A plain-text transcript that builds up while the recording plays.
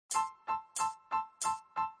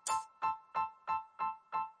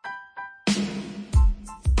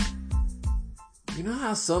You know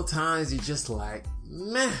how sometimes you're just like,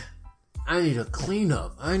 man, I need to clean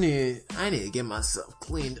up. I need to get myself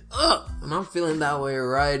cleaned up. And I'm feeling that way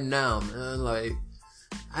right now, man. Like,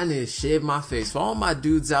 I need to shave my face. For all my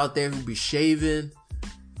dudes out there who be shaving,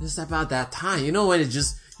 it's about that time. You know when you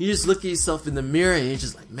just look at yourself in the mirror and you're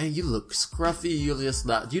just like, man, you look scruffy. You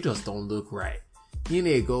just don't look right. You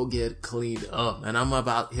need to go get cleaned up. And I'm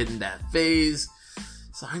about hitting that phase.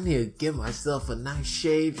 So I need to give myself a nice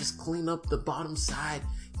shave, just clean up the bottom side,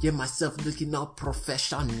 get myself looking all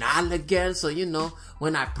professional again. So, you know,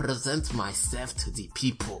 when I present myself to the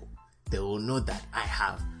people, they will know that I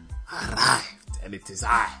have arrived. And it is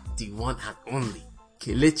I, the one and only,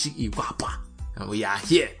 Kelechi Iwapa. And we are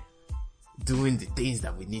here, doing the things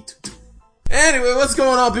that we need to do. Anyway, what's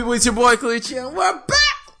going on, people? It's your boy, Kelechi, and we're back!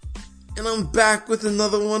 And I'm back with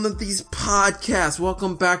another one of these podcasts.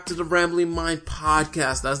 Welcome back to the Rambling Mind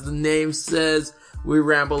Podcast. As the name says, we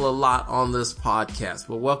ramble a lot on this podcast.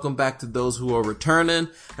 But welcome back to those who are returning.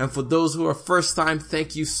 And for those who are first time,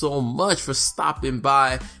 thank you so much for stopping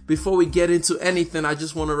by. Before we get into anything, I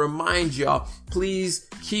just want to remind y'all, please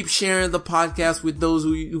keep sharing the podcast with those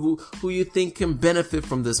who you think can benefit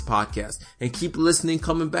from this podcast. And keep listening,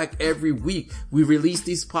 coming back every week. We release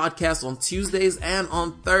these podcasts on Tuesdays and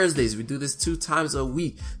on Thursdays. We do this 2 times a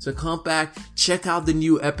week. So come back, check out the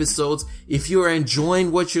new episodes. If you are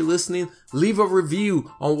enjoying what you're listening, leave a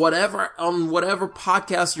review on whatever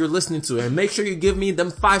podcast you're listening to, and make sure you give me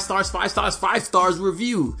them 5 stars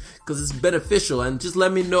review, because it's beneficial. And just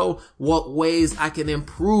let me know what ways I can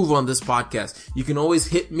improve on this podcast. You can always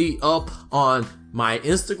hit me up on my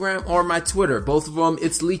Instagram or my Twitter. Both of them,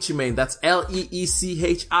 it's Leechimane. That's Leechimane.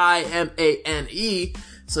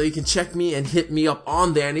 So you can check me and hit me up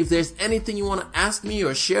on there. And if there's anything you want to ask me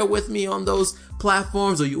or share with me on those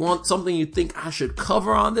platforms, or you want something you think I should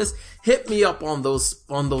cover on this, hit me up on those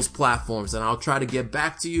platforms, and I'll try to get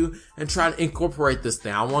back to you and try to incorporate this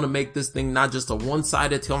thing. I want to make this thing not just a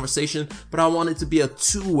one-sided conversation, but I want it to be a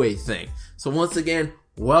two-way thing. So once again,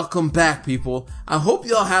 welcome back, people. I hope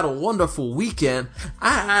y'all had a wonderful weekend.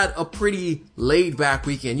 I had a pretty laid back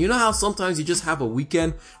weekend. You know how sometimes you just have a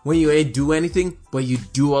weekend when you ain't do anything, but you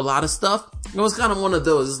do a lot of stuff? It was kind of one of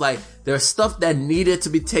those. It's like there's stuff that needed to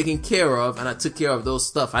be taken care of, and I took care of those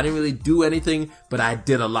stuff. I didn't really do anything, but I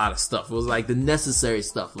did a lot of stuff. It was like the necessary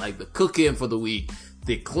stuff, like the cooking for the week,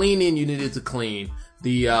 the cleaning you needed to clean,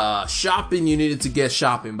 the shopping you needed to get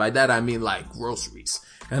shopping. By that I mean like groceries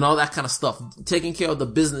and all that kind of stuff. Taking care of the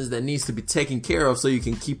business that needs to be taken care of so you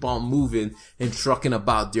can keep on moving and trucking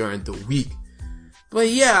about during the week. But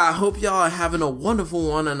yeah, I hope y'all are having a wonderful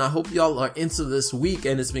one, and I hope y'all are into this week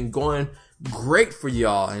and it's been going great for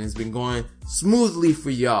y'all and it's been going smoothly for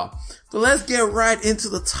y'all. So let's get right into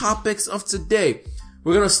the topics of today.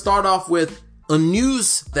 We're going to start off with a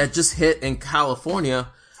news that just hit in California.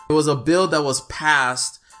 It was a bill that was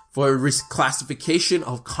passed for reclassification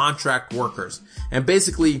of contract workers. And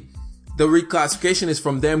basically, the reclassification is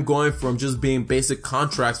from them going from just being basic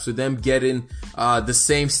contracts to them getting the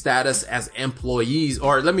same status as employees.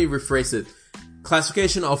 Or let me rephrase it.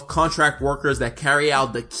 Classification of contract workers that carry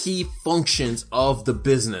out the key functions of the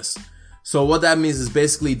business. So what that means is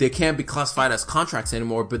basically they can't be classified as contracts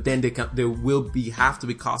anymore, but then they have to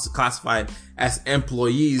be classified as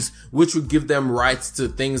employees, which would give them rights to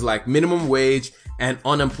things like minimum wage and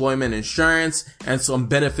unemployment insurance and some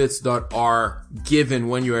benefits that are given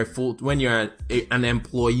when you're an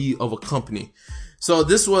employee of a company. So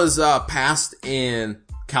this was passed in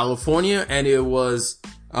California, and it was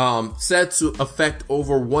said to affect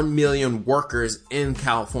over 1 million workers in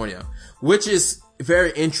California, which is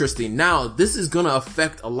very interesting. Now, this is going to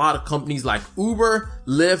affect a lot of companies like Uber,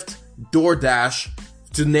 Lyft, DoorDash,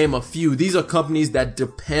 to name a few. These are companies that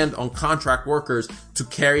depend on contract workers to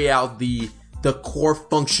carry out the core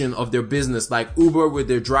function of their business, like Uber and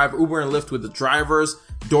Lyft with the drivers,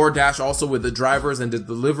 DoorDash also with the drivers and the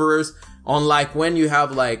deliverers. Unlike when you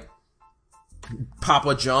have like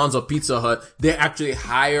Papa John's or Pizza Hut, they actually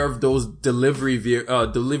hire those delivery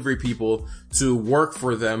people to work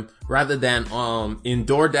for them, rather than in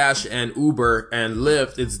DoorDash and Uber and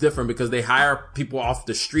Lyft, it's different because they hire people off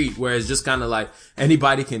the street, where it's just kind of like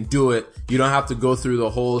anybody can do it. You don't have to go through the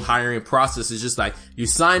whole hiring process. It's just like you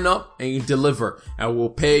sign up and you deliver, and we'll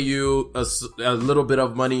pay you a little bit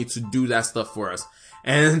of money to do that stuff for us.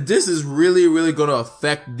 And this is really, really going to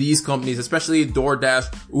affect these companies, especially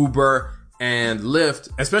DoorDash, Uber, and Lyft.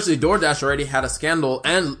 Especially DoorDash already had a scandal,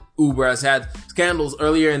 and Uber has had scandals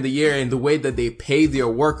earlier in the year in the way that they pay their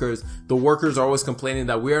workers. The workers are always complaining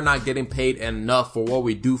that we are not getting paid enough for what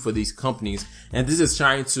we do for these companies. And this is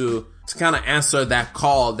trying to kind of answer that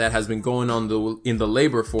call that has been going on in the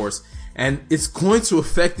labor force. And it's going to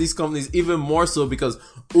affect these companies even more so because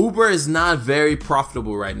Uber is not very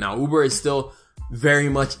profitable right now. Uber is still very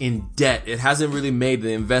much in debt. It hasn't really made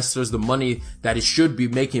the investors the money that it should be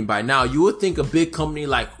making by now. You would think a big company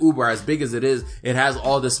like Uber, as big as it is, it has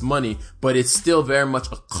all this money, but it's still very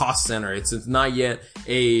much a cost center. It's not yet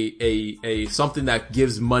a something that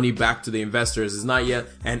gives money back to the investors. It's not yet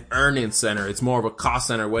an earning center. It's more of a cost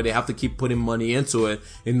center where they have to keep putting money into it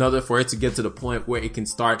in order for it to get to the point where it can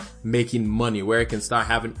start making money, where it can start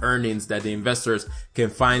having earnings that the investors can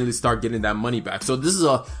finally start getting that money back. So this is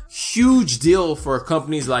a huge deal for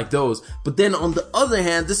companies like those. But then on the other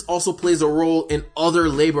hand, this also plays a role in other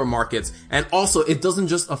labor markets. And also it doesn't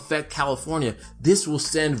just affect California. This will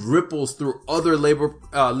send ripples through other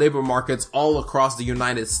labor markets all across the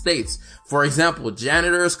United States. For example,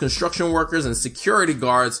 janitors, construction workers, and security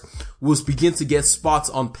guards will begin to get spots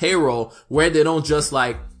on payroll where they don't just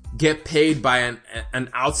like get paid by an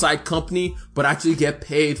outside company, but actually get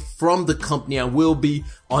paid from the company and will be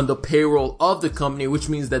on the payroll of the company, which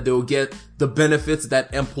means that they will get the benefits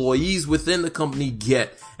that employees within the company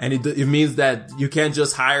get. And it means that you can't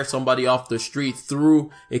just hire somebody off the street through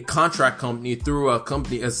a contract company, through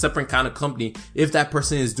a separate kind of company, if that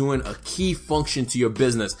person is doing a key function to your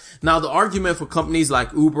business. Now, the argument for companies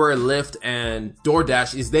like Uber, Lyft, and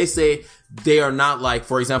DoorDash is they say they are not like,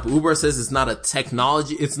 for example, Uber says it's not a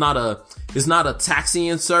technology, it's not a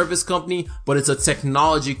taxiing service company, but it's a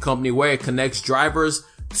technology company where it connects drivers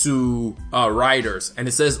to riders, and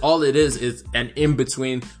it says all it is an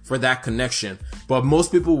in-between for that connection. But most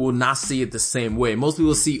people will not see it the same way. Most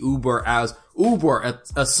people see Uber as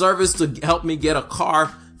a service to help me get a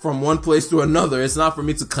car from one place to another. It's not for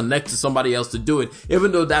me to connect to somebody else to do it,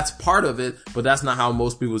 even though that's part of it, but that's not how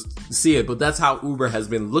most people see it. But that's how Uber has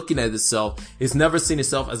been looking at itself. It's never seen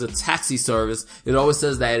itself as a taxi service. It always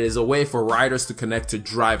says that it is a way for riders to connect to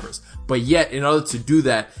drivers. But yet, in order to do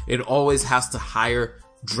that, it always has to hire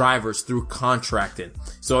drivers through contracting.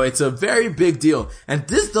 So it's a very big deal. And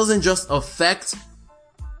this doesn't just affect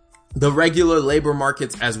the regular labor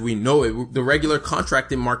markets as we know it, the regular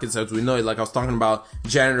contracting markets as we know it, like I was talking about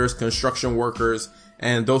janitors, construction workers,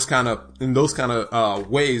 and those kind of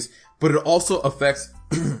ways. But it also affects,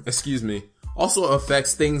 also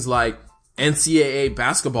affects things like NCAA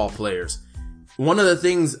basketball players. One of the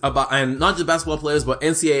things about, and not just basketball players, but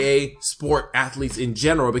NCAA sport athletes in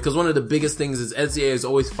general, because one of the biggest things is NCAA is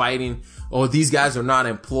always fighting, oh, these guys are not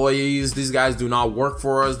employees, these guys do not work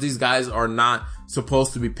for us, these guys are not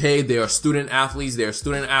supposed to be paid, they are student athletes,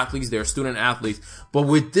 But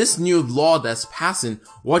with this new law that's passing,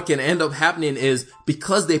 what can end up happening is,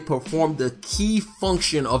 because they perform the key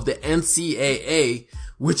function of the NCAA,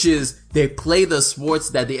 which is they play the sports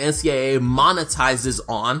that the NCAA monetizes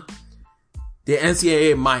on, the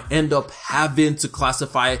NCAA might end up having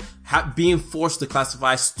to being forced to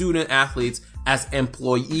classify student athletes as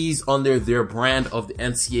employees under their brand of the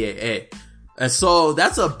NCAA. And so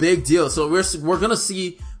that's a big deal. So we're going to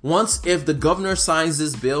see, if the governor signs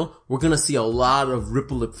this bill, we're going to see a lot of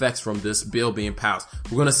ripple effects from this bill being passed.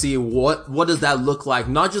 We're going to see what does that look like,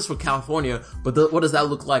 not just for California, but what does that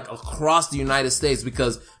look like across the United States?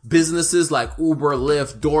 Because businesses like Uber,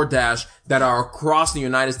 Lyft, DoorDash that are across the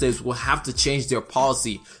United States will have to change their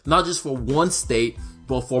policy, not just for one state,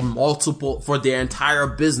 but for their entire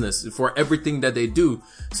business, for everything that they do.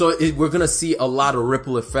 So we're going to see a lot of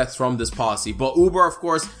ripple effects from this policy. But Uber, of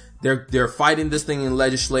course, they're fighting this thing in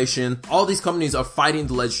legislation. All these companies are fighting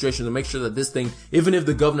the legislation to make sure that this thing, even if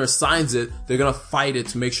the governor signs it, they're going to fight it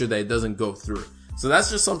to make sure that it doesn't go through. So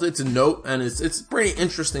that's just something to note. And it's a pretty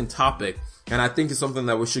interesting topic. And I think it's something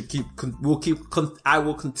that I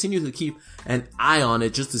will continue to keep an eye on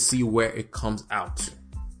it just to see where it comes out to.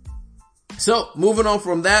 So moving on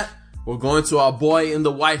from that, we're going to our boy in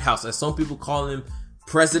the White House, as some people call him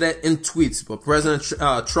President in tweets, but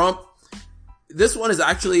President Trump. This one is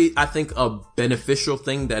actually, I think, a beneficial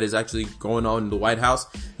thing that is actually going on in the White House.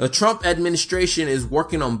 The Trump administration is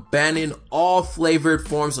working on banning all flavored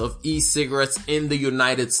forms of e-cigarettes in the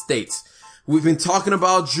United States. We've been talking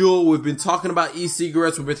about Juul, we've been talking about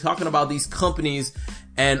e-cigarettes, we've been talking about these companies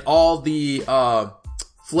and all the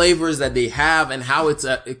flavors that they have and how it's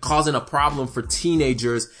causing a problem for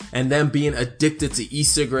teenagers and them being addicted to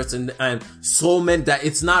e-cigarettes and so many that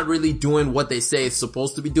it's not really doing what they say it's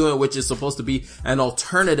supposed to be doing, which is supposed to be an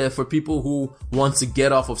alternative for people who want to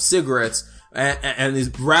get off of cigarettes. And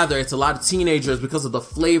it's a lot of teenagers, because of the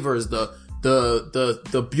flavors,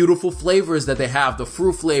 the beautiful flavors that they have, the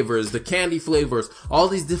fruit flavors, the candy flavors, all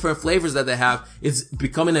these different flavors that they have. It's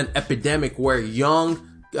becoming an epidemic where young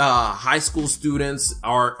high school students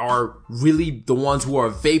are really the ones who are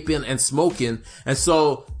vaping and smoking. And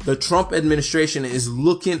so the Trump administration is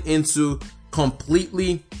looking into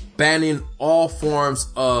completely banning all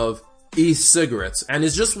forms of e-cigarettes. And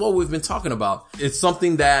it's just what we've been talking about. It's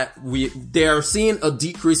something that they are seeing a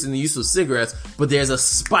decrease in the use of cigarettes, but there's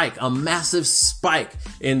a massive spike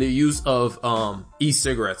in the use of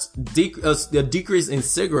e-cigarettes. A decrease in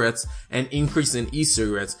cigarettes and increase in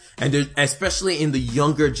e-cigarettes. And especially in the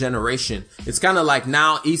younger generation. It's kind of like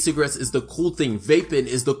now e-cigarettes is the cool thing. Vaping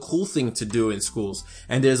is the cool thing to do in schools.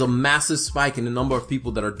 And there's a massive spike in the number of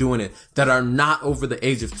people that are doing it that are not over the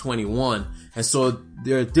age of 21. And so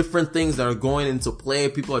there are different things that are going into play.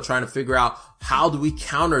 People are trying to figure out, how do we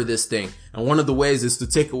counter this thing? And one of the ways is to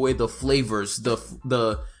take away the flavors,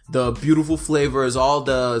 the beautiful flavors, all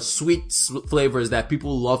the sweet flavors that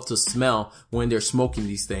people love to smell when they're smoking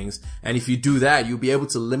these things. And if you do that, you'll be able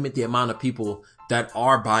to limit the amount of people that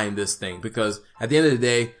are buying this thing, because at the end of the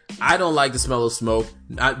day, I don't like the smell of smoke.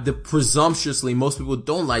 Presumptuously, most people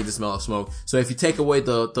don't like the smell of smoke. So if you take away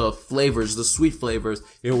the flavors, the sweet flavors,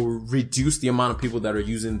 it will reduce the amount of people that are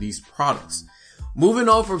using these products. Moving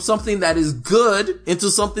on from something that is good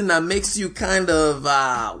into something that makes you kind of,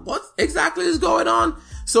 what exactly is going on?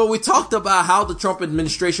 So we talked about how the Trump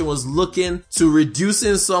administration was looking to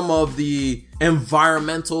reducing some of the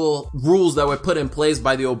environmental rules that were put in place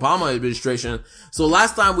by the Obama administration. So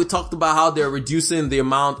last time we talked about how they're reducing the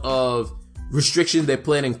amount of restrictions they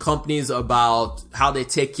put in companies about how they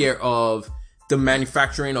take care of the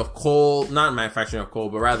manufacturing of coal, not manufacturing of coal,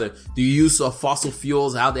 but rather the use of fossil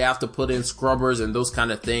fuels, how they have to put in scrubbers and those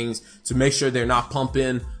kind of things to make sure they're not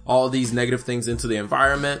pumping all these negative things into the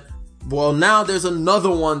environment. Well, now there's another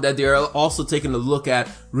one that they're also taking a look at,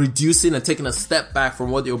 reducing and taking a step back from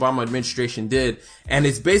what the Obama administration did. And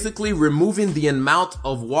it's basically removing the amount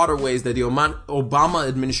of waterways that the Obama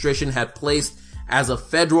administration had placed as a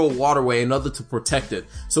federal waterway in order to protect it.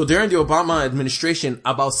 So during the Obama administration,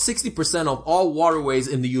 about 60% of all waterways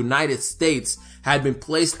in the United States had been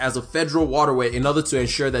placed as a federal waterway in order to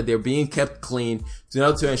ensure that they're being kept clean, in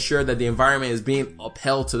order to ensure that the environment is being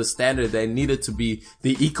upheld to the standard that it needed to be,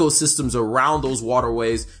 the ecosystems around those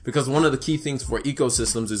waterways, because one of the key things for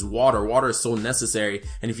ecosystems is water. Water is so necessary,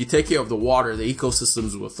 and if you take care of the water, the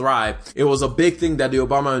ecosystems will thrive. It was a big thing that the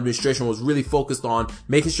Obama administration was really focused on,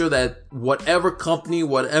 making sure that whatever company,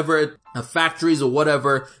 whatever factories or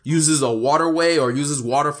whatever uses a waterway or uses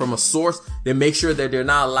water from a source, they make sure that they're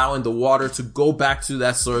not allowing the water to go back to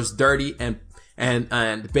that source dirty and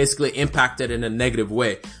basically impacted in a negative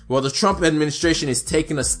way. Well, the Trump administration is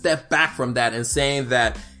taking a step back from that and saying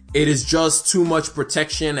that it is just too much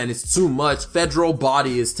protection and it's too much. Federal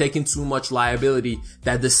body is taking too much liability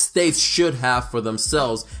that the states should have for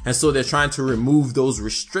themselves. And so they're trying to remove those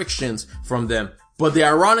restrictions from them. But the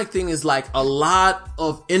ironic thing is, like, a lot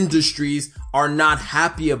of industries are not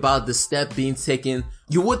happy about the step being taken.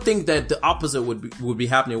 You would think that the opposite would be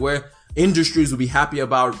happening, where industries would be happy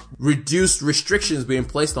about reduced restrictions being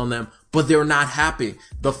placed on them, but they're not happy.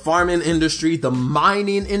 The farming industry, the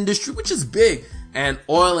mining industry, which is big, and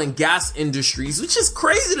oil and gas industries, which is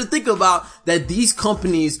crazy to think about, that these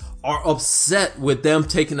companies are upset with them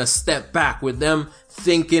taking a step back, with them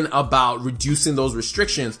thinking about reducing those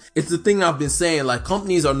restrictions. It's the thing I've been saying, like,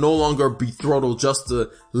 companies are no longer betrothed just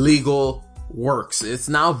to legal works. It's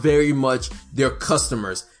now very much their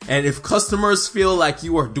customers. And if customers feel like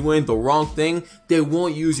you are doing the wrong thing, they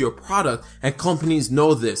won't use your product, and companies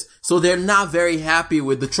know this. So they're not very happy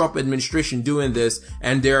with the Trump administration doing this,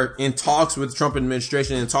 and they're in talks with the Trump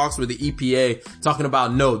administration, in talks with the EPA, talking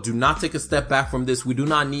about, no, do not take a step back from this. We do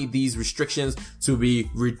not need these restrictions to be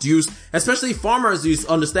reduced. Especially farmers, it's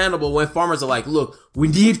understandable when farmers are like, look, we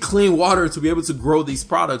need clean water to be able to grow these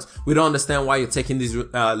products. We don't understand why you're taking these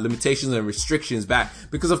limitations and restrictions back.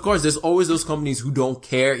 Because of course, there's always those companies who don't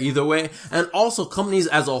care either way. And also companies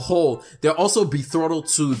as a whole, they're also betrothed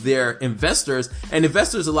to their investors, and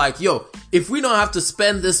investors are like, yo, if we don't have to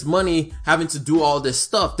spend this money having to do all this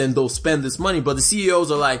stuff, then they'll spend this money. But the CEOs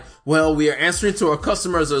are like, well, we are answering to our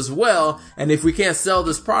customers as well, and if we can't sell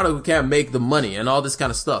this product, we can't make the money and all this kind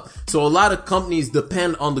of stuff. So a lot of companies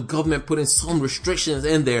depend on the government putting some restrictions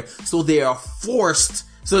in there, so they are forced,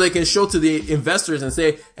 so they can show to the investors and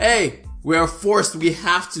say, hey, we are forced, we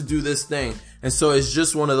have to do this thing. And so it's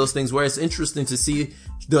just one of those things where it's interesting to see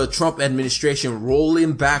the Trump administration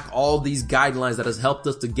rolling back all these guidelines that has helped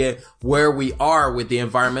us to get where we are with the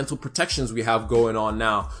environmental protections we have going on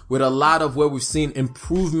now, with a lot of where we've seen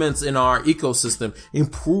improvements in our ecosystem,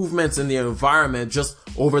 improvements in the environment just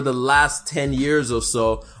over the last 10 years or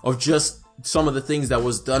so, of just some of the things that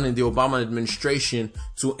was done in the Obama administration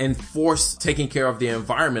to enforce taking care of the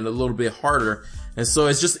environment a little bit harder. And so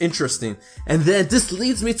it's just interesting. And then this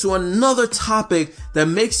leads me to another topic that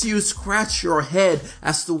makes you scratch your head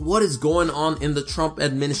as to what is going on in the Trump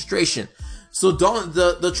administration. So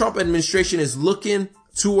the Trump administration is looking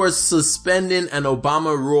towards suspending an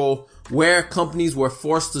Obama rule where companies were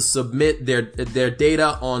forced to submit their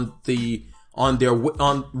data on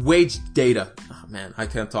wage data. Oh man, I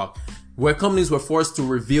can't talk. Where companies were forced to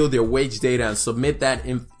reveal their wage data and submit that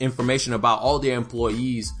information about all their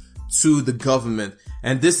employees to the government.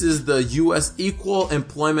 And this is the U.S. Equal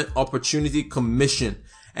Employment Opportunity Commission.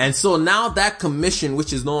 And so now that commission,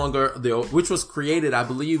 which is no longer which was created, I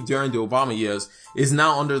believe, during the Obama years, is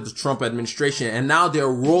now under the Trump administration. And now they're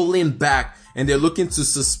rolling back and they're looking to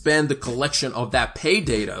suspend the collection of that pay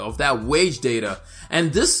data, of that wage data.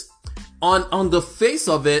 And this, on the face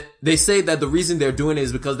of it, they say that the reason they're doing it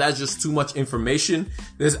is because that's just too much information.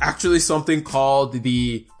 There's actually something called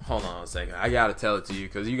hold on a second. I gotta tell it to you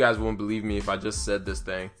because you guys won't believe me if I just said this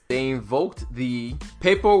thing. They invoked the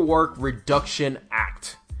Paperwork Reduction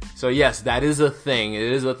Act. So yes, that is a thing.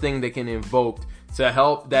 It is a thing they can invoke to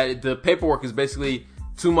help that the paperwork is basically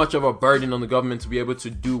too much of a burden on the government to be able to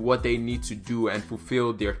do what they need to do and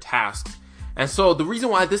fulfill their tasks. And so the reason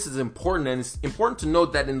why this is important, and it's important to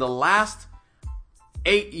note that in the last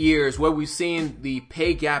 8 years where we've seen the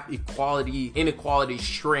pay gap inequality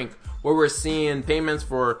shrink, where we're seeing payments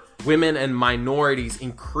for women and minorities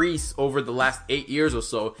increase over the last 8 years or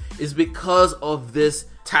so, is because of this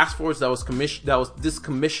task force commission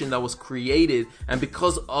that was created, and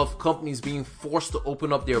because of companies being forced to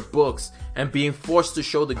open up their books and being forced to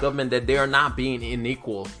show the government that they are not being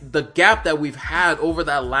unequal. The gap that we've had over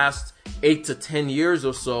that last 8 to 10 years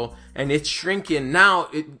or so, and it's shrinking now.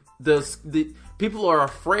 The people are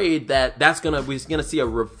afraid that we're gonna see a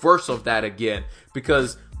reverse of that again,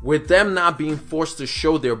 because with them not being forced to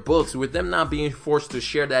show their books, with them not being forced to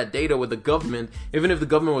share that data with the government, even if the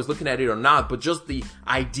government was looking at it or not, but just the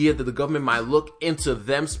idea that the government might look into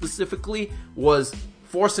them specifically was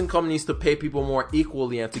forcing companies to pay people more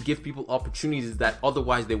equally and to give people opportunities that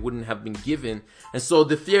otherwise they wouldn't have been given. And so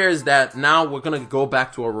the fear is that now we're going to go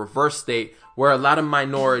back to a reverse state where a lot of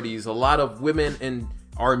minorities, a lot of women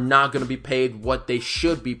are not going to be paid what they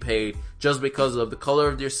should be paid just because of the color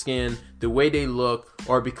of their skin, the way they look,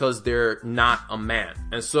 or because they're not a man.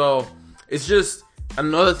 And so it's just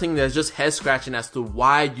another thing that's just head scratching as to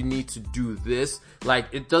why you need to do this.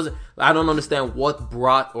 Like, I don't understand what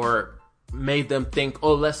brought or made them think,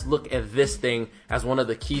 oh, let's look at this thing as one of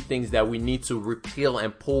the key things that we need to repeal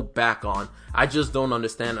and pull back on. I just don't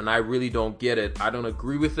understand, and I really don't get it. I don't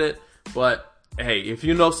agree with it, but hey, if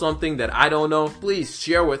you know something that I don't know, please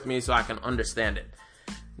share with me so I can understand it.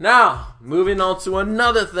 Now, moving on to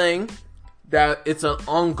another thing that it's an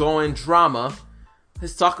ongoing drama.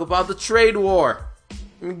 Let's talk about the trade war.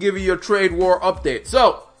 Let me give you your trade war update.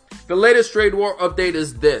 So, the latest trade war update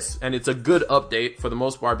is this, and it's a good update for the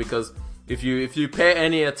most part, because if you pay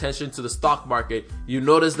any attention to the stock market, you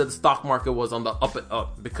notice that the stock market was on the up and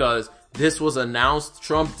up because this was announced.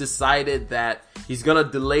 Trump decided that he's going to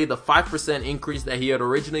delay the 5% increase that he had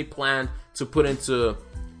originally planned to put into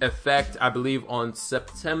effect, I believe, on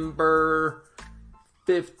September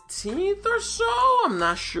 15th or so. I'm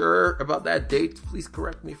not sure about that date. Please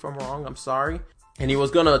correct me if I'm wrong. I'm sorry. And he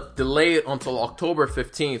was going to delay it until October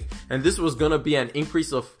 15th. And this was going to be an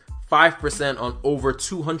increase of 5% on over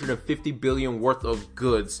 250 billion worth of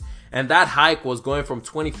goods. And that hike was going from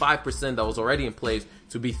 25% that was already in place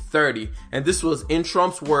to be 30. And this was, in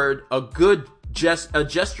Trump's word, a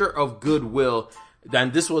gesture of goodwill.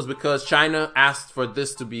 And this was because China asked for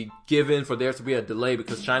this to be given, for there to be a delay,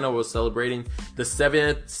 because China was celebrating the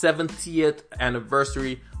 70th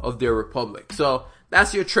anniversary of their republic. So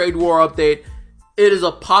that's your trade war update. It is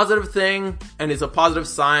a positive thing, and it's a positive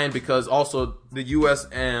sign because also the US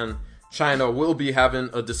and China will be having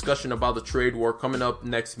a discussion about the trade war coming up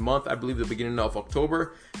next month, I believe the beginning of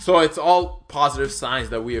October. So it's all positive signs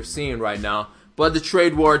that we are seeing right now. But the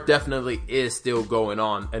trade war definitely is still going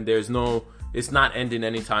on, and it's not ending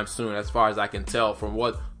anytime soon as far as I can tell from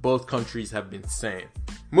what both countries have been saying.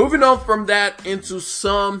 Moving on from that into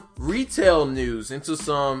some retail news, into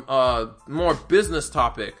some more business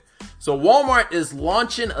topic. So Walmart is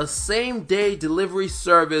launching a same-day delivery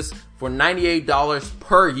service for $98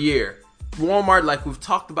 per year. Walmart, like we've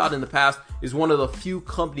talked about in the past, is one of the few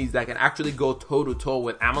companies that can actually go toe to toe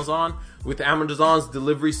with Amazon, with Amazon's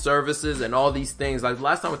delivery services and all these things. Like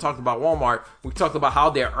last time we talked about Walmart, we talked about how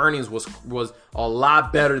their earnings was a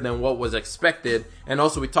lot better than what was expected. And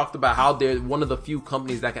also we talked about how they're one of the few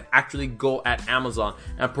companies that can actually go at Amazon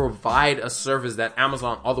and provide a service that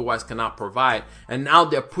Amazon otherwise cannot provide. And now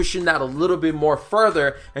they're pushing that a little bit more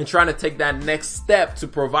further and trying to take that next step to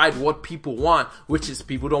provide what people want, which is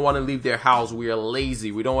people don't want to leave their house. We are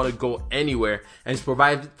lazy. We don't want to go anywhere. And it's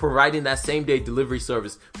providing that same day delivery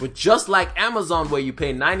service. But just like Amazon, where you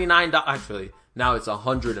pay $99, actually, now it's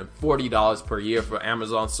 $140 per year for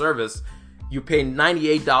Amazon service. You pay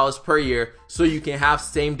 $98 per year so you can have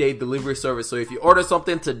same day delivery service. So if you order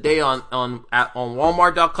something today on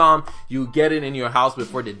Walmart.com, you get it in your house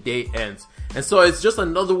before the day ends. And so it's just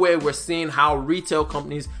another way we're seeing how retail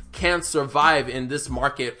companies can survive in this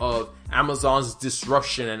market of Amazon's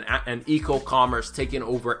disruption and eco-commerce taking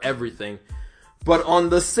over everything. But on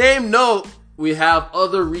the same note, we have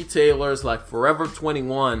other retailers like Forever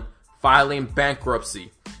 21 filing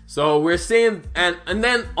bankruptcy. So we're seeing, and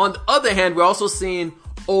then on the other hand, we're also seeing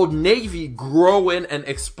Old Navy growing and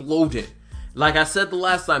exploding. Like I said the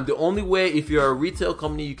last time, the only way, if you're a retail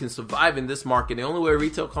company, you can survive in this market, the only way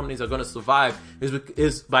retail companies are going to survive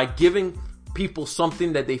is by giving people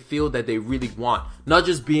something that they feel that they really want. Not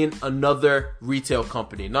just being another retail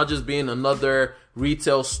company, not just being another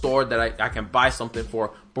retail store that I can buy something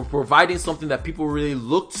for, but providing something that people really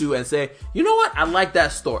look to and say, you know what, I like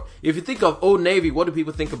that store. If you think of Old Navy, what do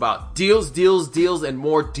people think about? Deals, deals, deals, and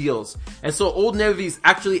more deals. And so Old Navy is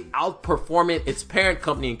actually outperforming its parent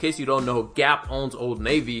company. In case you don't know, Gap owns Old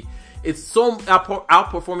Navy. It's so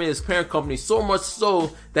outperforming its parent company, so much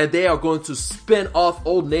so that they are going to spin off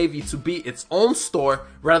Old Navy to be its own store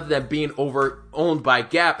rather than being owned by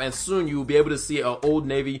Gap. And soon you will be able to see an Old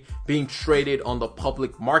Navy being traded on the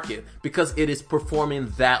public market because it is performing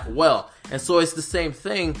that well. And so it's the same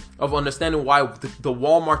thing of understanding why the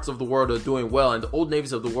Walmarts of the world are doing well and the Old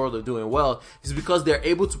Navies of the world are doing well is because they're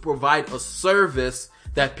able to provide a service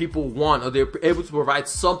that people want, or they're able to provide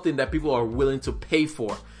something that people are willing to pay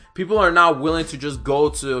for. People are not willing to just go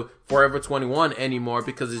to Forever 21 anymore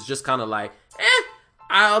because it's just kind of like,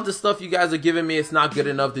 all the stuff you guys are giving me, it's not good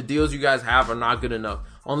enough. The deals you guys have are not good enough.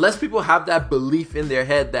 Unless people have that belief in their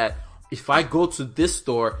head that if I go to this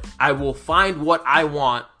store, I will find what I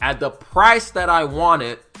want at the price that I want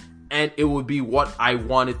it, and it will be what I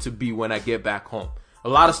want it to be when I get back home. A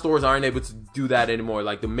lot of stores aren't able to do that anymore,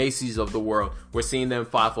 like the Macy's of the world. We're seeing them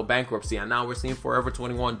file for bankruptcy, and now we're seeing Forever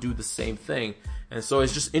 21 do the same thing. And so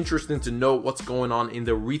it's just interesting to know what's going on in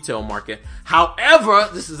the retail market. However,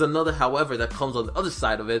 this is another however that comes on the other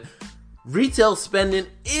side of it. Retail spending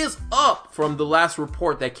is up from the last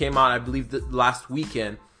report that came out, I believe, last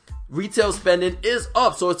weekend. Retail spending is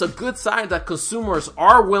up. So it's a good sign that consumers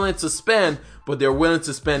are willing to spend, but they're willing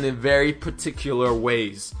to spend in very particular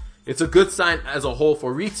ways. It's a good sign as a whole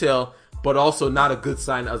for retail, but also not a good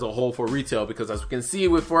sign as a whole for retail because as we can see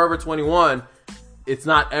with Forever 21, it's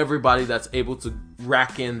not everybody that's able to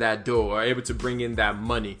rack in that dough or able to bring in that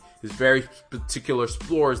money. It's very particular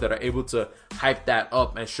stores that are able to hype that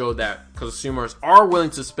up and show that consumers are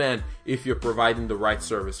willing to spend if you're providing the right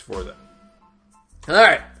service for them. All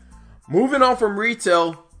right, moving on from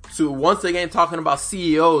retail to once again talking about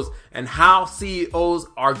CEOs and how CEOs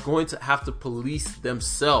are going to have to police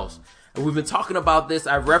themselves. And we've been talking about this.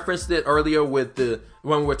 I referenced it earlier when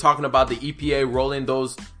we were talking about the EPA rolling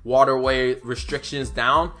those waterway restrictions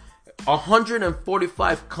down.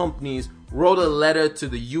 145 companies wrote a letter to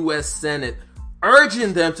the U.S. Senate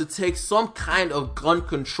urging them to take some kind of gun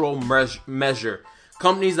control measure.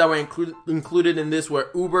 Companies that were included in this were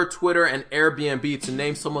Uber, Twitter, and Airbnb, to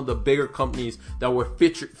name some of the bigger companies that were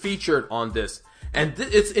featured on this. And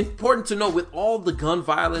it's important to know, with all the gun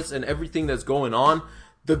violence and everything that's going on,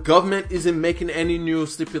 the government isn't making any new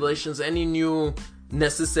stipulations, any new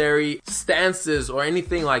necessary stances or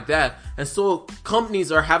anything like that. And so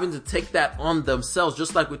companies are having to take that on themselves,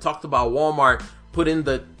 just like we talked about Walmart putting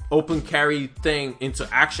the open carry thing into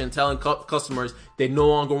action, telling customers they no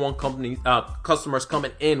longer want customers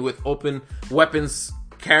coming in with open weapons,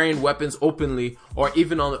 carrying weapons openly, or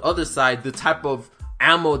even on the other side, the type of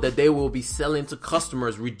ammo that they will be selling to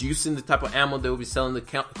customers, reducing the type of ammo they will be selling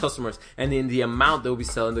to customers and in the amount they will be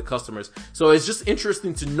selling to customers. So it's just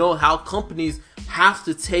interesting to know how companies have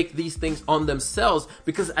to take these things on themselves,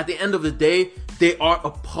 because at the end of the day, they are a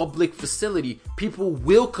public facility. People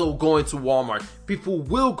will go into Walmart. people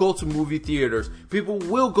will go to movie theaters, people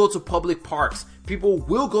will go to public parks, people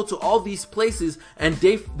will go to all these places, and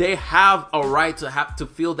they have a right to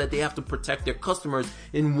feel that they have to protect their customers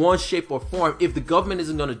in one shape or form. If the government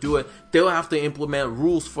isn't going to do it, they'll have to implement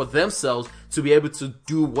rules for themselves to be able to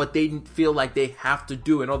do what they feel like they have to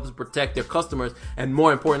do in order to protect their customers, and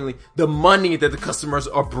more importantly, the money that the customers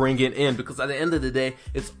are bringing in. Because at the end of the day,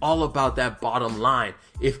 it's all about that bottom line.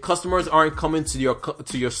 If customers aren't coming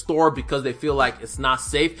to your store because they feel like it's not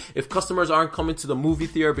safe, if customers aren't coming to the movie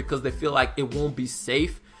theater because they feel like it won't be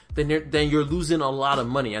safe, then you're losing a lot of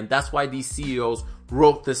money. And that's why these CEOs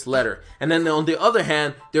wrote this letter. And then on the other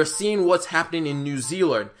hand, they're seeing what's happening in New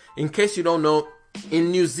Zealand. In case you don't know,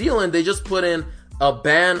 in New Zealand, they just put in a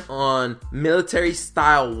ban on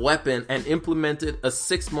military-style weapon and implemented a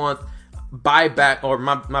 6-month buyback, or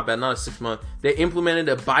my bad, not a 6-month. They implemented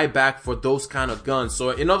a buyback for those kind of guns. So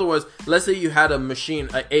in other words, let's say you had an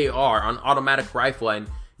AR, an automatic rifle, and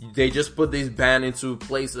they just put this ban into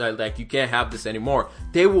place, like you can't have this anymore.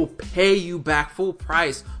 They will pay you back full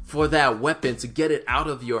price for that weapon to get it out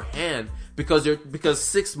of your hand, because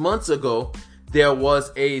 6 months ago, there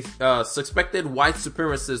was a suspected white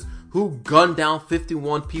supremacist who gunned down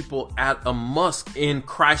 51 people at a mosque in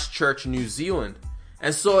Christchurch, New Zealand.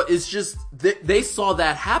 And so it's just, they saw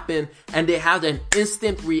that happen, and they had an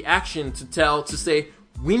instant reaction to say,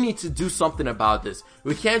 we need to do something about this.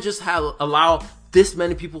 We can't just allow this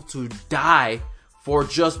many people to die for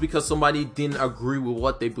just because somebody didn't agree with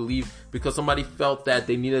what they believe, because somebody felt that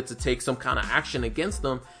they needed to take some kind of action against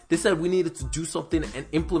them. They said we needed to do something and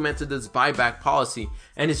implemented this buyback policy.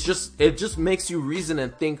 And it just makes you reason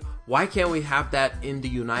and think, why can't we have that in the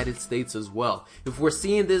United States as well? If we're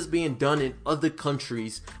seeing this being done in other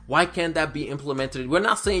countries, why can't that be implemented? We're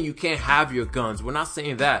not saying you can't have your guns. We're not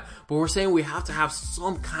saying that. But we're saying we have to have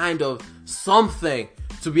some kind of something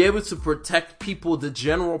to be able to protect people, the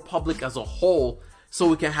general public as a whole, so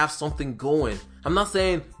we can have something going. I'm not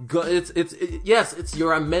saying yes, it's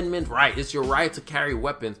your amendment right. It's your right to carry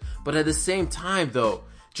weapons. But at the same time, though,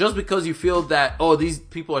 just because you feel that, oh, these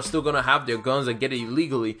people are still going to have their guns and get it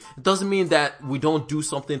illegally, it doesn't mean that we don't do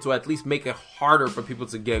something to at least make it harder for people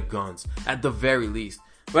to get guns, at the very least.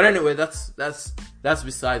 But anyway, that's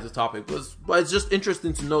besides the topic. But it's just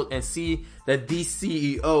interesting to note and see that these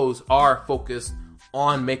CEOs are focused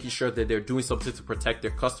on making sure that they're doing something to protect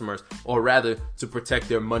their customers, or rather to protect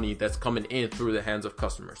their money that's coming in through the hands of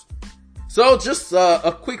customers. So just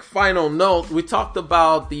a quick final note. We talked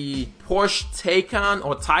about the Porsche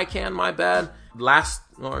Taycan, my bad, last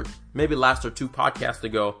or two podcasts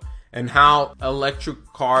ago, and how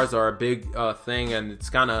electric cars are a big thing, and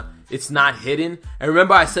it's not hidden. And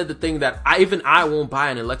remember, I said the thing that I won't buy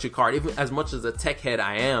an electric car, even as much as a tech head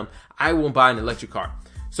I am, I won't buy an electric car.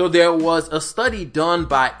 So there was a study done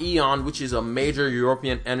by E.ON, which is a major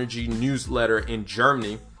European energy newsletter in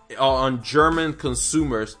Germany, on German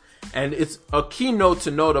consumers. And it's a keynote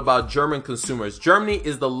to note about German consumers. Germany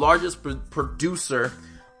is the largest producer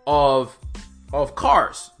of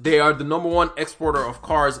cars. They are the number one exporter of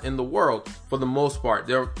cars in the world for the most part.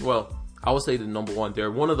 I would say the number one. They're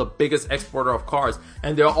one of the biggest exporter of cars,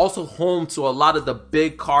 and they're also home to a lot of the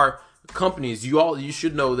big car companies. You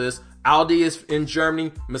should know this. Audi is in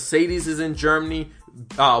Germany, Mercedes is in Germany,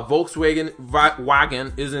 Volkswagen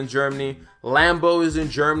is in Germany, Lambo is in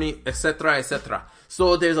Germany, etc., etc.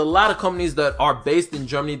 So there's a lot of companies that are based in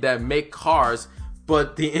Germany that make cars.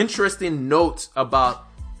 But the interesting note about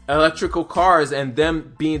electrical cars and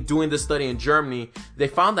them doing the study in Germany, they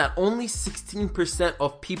found that only 16%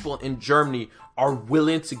 of people in Germany are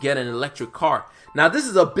willing to get an electric car. Now this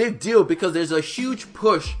is a big deal because there's a huge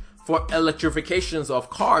push for electrifications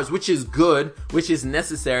of cars, which is good, which is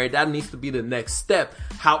necessary. That needs to be the next step.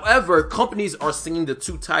 However, companies are seeing the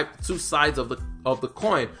two sides of the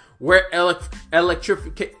coin, where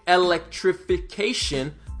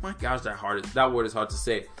electrification, my gosh, that word is hard to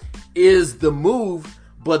say, is the move,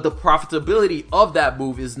 but the profitability of that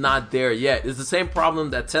move is not there yet. It's the same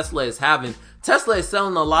problem that Tesla is having. Tesla is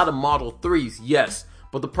selling a lot of Model 3s, yes,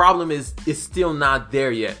 but the problem is it's still not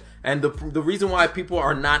there yet. And the reason why people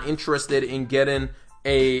are not interested in getting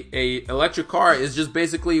a electric car is just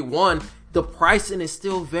basically, one, the pricing is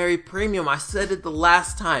still very premium. I said it the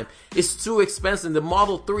last time. It's too expensive. The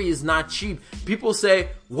Model 3 is not cheap. People say,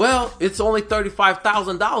 well, it's only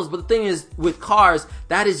 $35,000. But the thing is, with cars,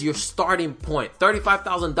 that is your starting point.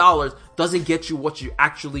 $35,000 doesn't get you what you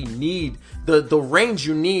actually need. The range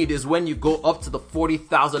you need is when you go up to the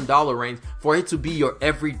 $40,000 range for it to be your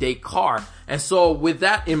everyday car. And so with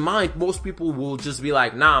that in mind, most people will just be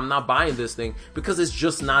like, nah, I'm not buying this thing because it's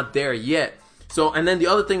just not there yet. So, and then the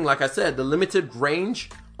other thing, like I said, the limited range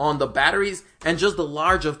on the batteries and just the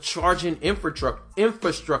large of charging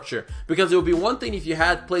infrastructure. Because it would be one thing if you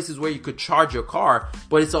had places where you could charge your car,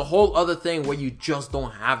 but it's a whole other thing where you just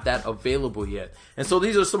don't have that available yet. And so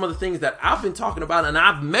these are some of the things that I've been talking about, and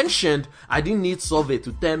I've mentioned. I didn't need Solvay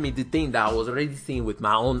to tell me the thing that I was already seeing with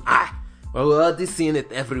my own eye. We're already seeing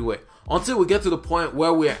it everywhere. Until we get to the point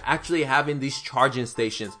where we're actually having these charging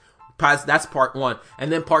stations. That's part one.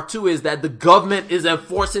 And then part two is that the government is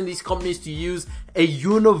enforcing these companies to use a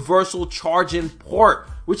universal charging port,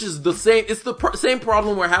 which is the same. It's the same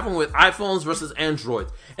problem we're having with iPhones versus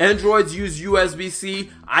Androids. Androids use USB-C.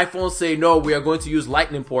 iPhones say, no, we are going to use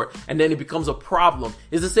Lightning port. And then it becomes a problem.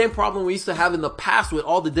 It's the same problem we used to have in the past with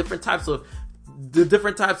all the different types of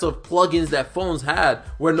plugins that phones had,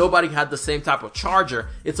 where nobody had the same type of charger.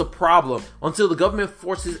 It's a problem until the government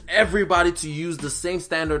forces everybody to use the same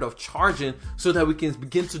standard of charging so that we can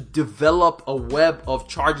begin to develop a web of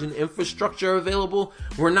charging infrastructure available.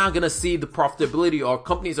 We're not going to see the profitability, or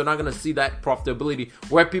companies are not going to see that profitability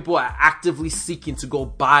where people are actively seeking to go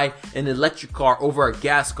buy an electric car over a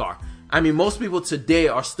gas car. I mean, most people today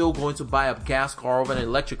are still going to buy a gas car over an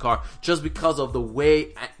electric car just because of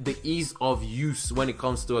the ease of use when it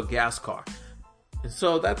comes to a gas car. And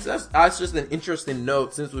so that's just an interesting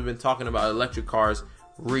note since we've been talking about electric cars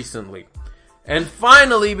recently. And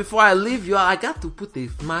finally, before I leave you, I got to put a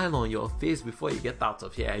smile on your face before you get out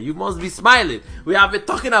of here. You must be smiling. We have been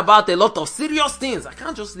talking about a lot of serious things. I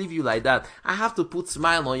can't just leave you like that. I have to put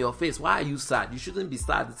smile on your face. Why are you sad? You shouldn't be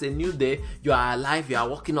sad. It's a new day. You are alive. You are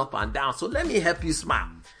walking up and down. So let me help you smile.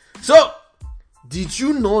 So, did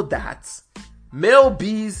you know that male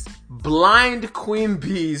bees blind queen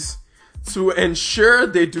bees to ensure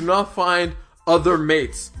they do not find other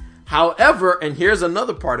mates? However, and here's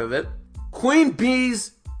another part of it, queen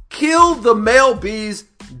bees kill the male bees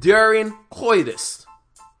during coitus.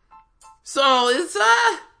 So it's,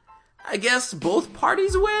 I guess both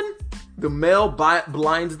parties win. The male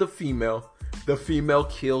blinds the female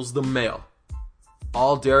kills the male.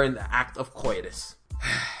 All during the act of coitus.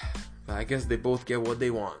 I guess they both get what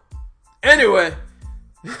they want. Anyway,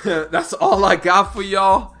 that's all I got for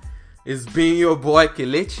y'all. It's been your boy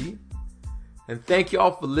Kelechi. And thank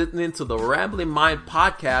y'all for listening to the Rambling Mind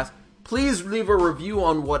podcast. Please leave a review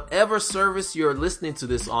on whatever service you're listening to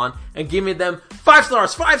this on and give me them 5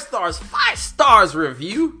 stars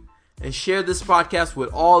review, and share this podcast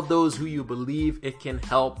with all those who you believe it can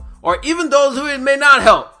help, or even those who it may not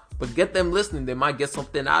help, but get them listening. They might get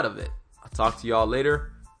something out of it. I'll talk to y'all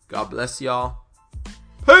later. God bless y'all.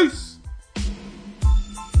 Peace.